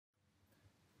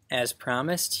As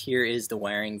promised, here is the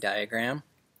wiring diagram.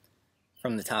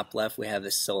 From the top left we have the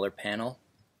solar panel.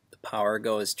 The power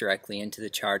goes directly into the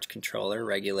charge controller,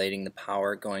 regulating the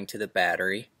power going to the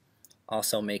battery,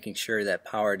 also making sure that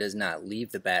power does not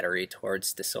leave the battery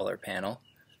towards the solar panel.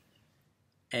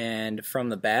 And from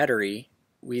the battery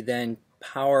we then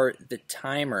power the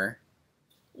timer,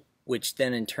 which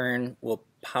then in turn will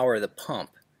power the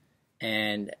pump.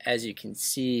 And as you can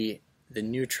see, the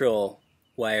neutral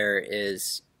wire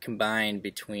is combined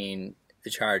between the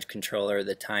charge controller,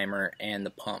 the timer, and the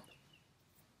pump.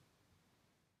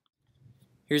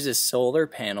 Here's a solar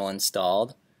panel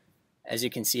installed. As you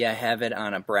can see, I have it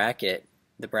on a bracket.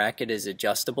 The bracket is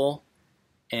adjustable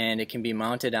and it can be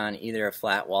mounted on either a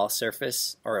flat wall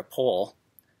surface or a pole.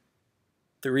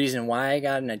 The reason why I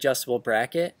got an adjustable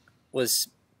bracket was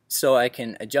so I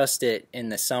can adjust it in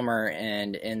the summer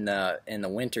and in the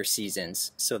winter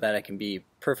seasons so that I can be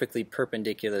perfectly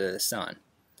perpendicular to the sun.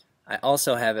 I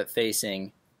also have it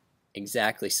facing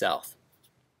exactly south.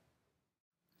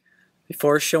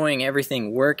 Before showing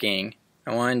everything working,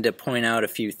 I wanted to point out a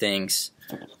few things.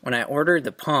 When I ordered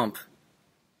the pump,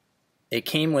 it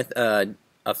came with a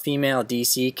female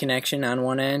DC connection on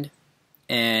one end,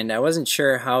 and I wasn't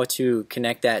sure how to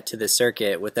connect that to the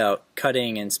circuit without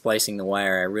cutting and splicing the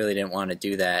wire. I really didn't want to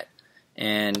do that.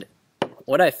 And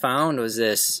what I found was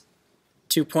this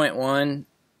 2.1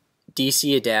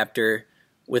 DC adapter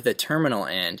with a terminal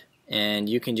end, and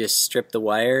you can just strip the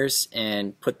wires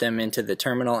and put them into the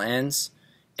terminal ends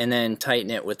and then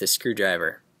tighten it with a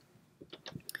screwdriver.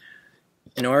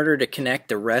 In order to connect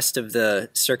the rest of the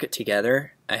circuit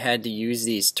together, I had to use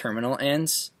these terminal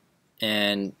ends,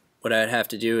 and what I'd have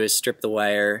to do is strip the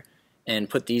wire and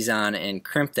put these on and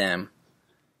crimp them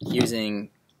using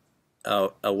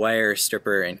a wire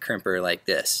stripper and crimper like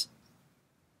this.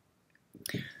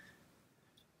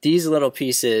 These little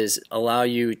pieces allow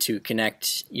you to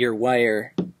connect your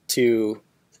wire to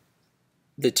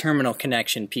the terminal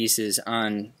connection pieces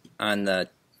on the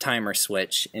timer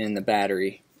switch in the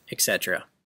battery, etc.